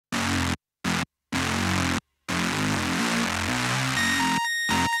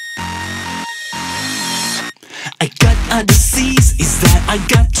a disease? Is that I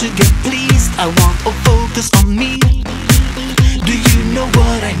got to get pleased? I want to focus on me. Do you know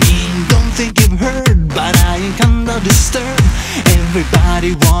what I mean? Don't think you've heard, but I am kinda disturbed.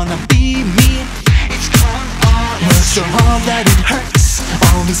 Everybody wanna be me. It's called art. Work so hard that it hurts.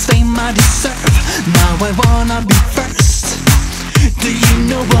 All this fame I deserve. Now I wanna be first. Do you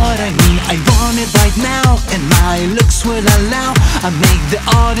know what I mean? I want it right now, and my looks will allow. I make the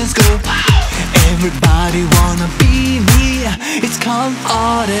audience go wow. Everybody wanna be me. It's called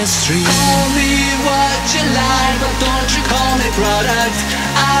artistry. Call me what you like, but don't you call me product.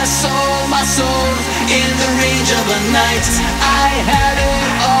 I sold my soul in the range of a night. I had it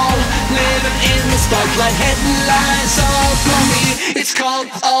all, living in the spotlight. Headlines all for me. It's called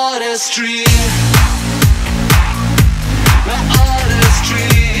artistry.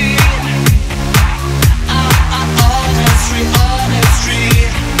 Artistry. Artistry. Artistry.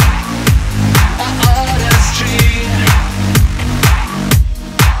 Artistry.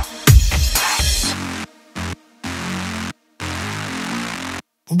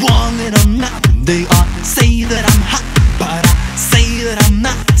 Want it or not, they all say that I'm hot, but I say that I'm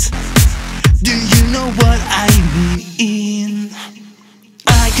not. Do you know what I mean?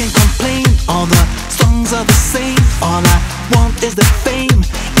 I can't complain, all the songs are the same. All I want is the fame.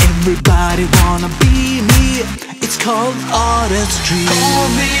 Everybody wanna be me. It's called artistry. Call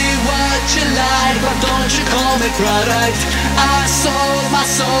me what you like, but don't you call me product. I sold my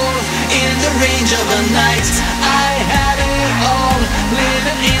soul in the range of a night. I had it all,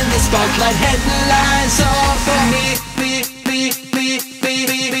 living in the spotlight. Headlines all for me.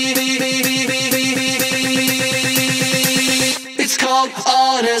 It's called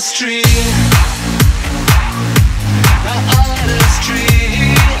artistry. Artistry.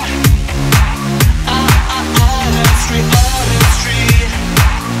 Artistry. Artistry.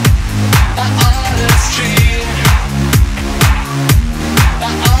 Artistry. Artistry. Artistry.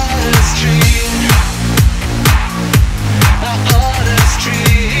 Artistry.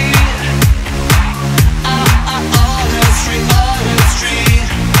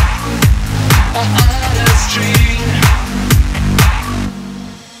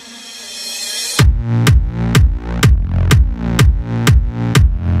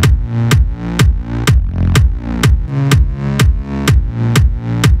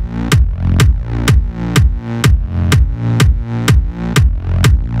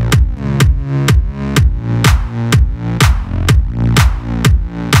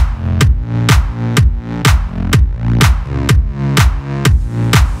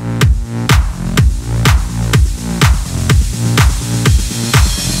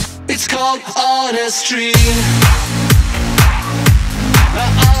 It's called artistry.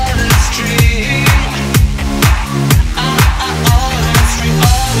 Artistry. Artistry. Artistry.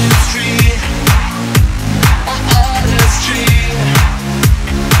 Artistry.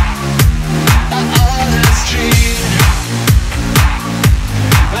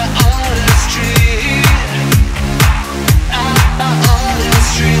 Artistry.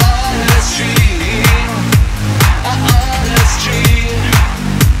 Artistry. Artistry. Artistry.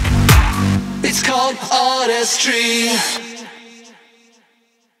 It's called artistry.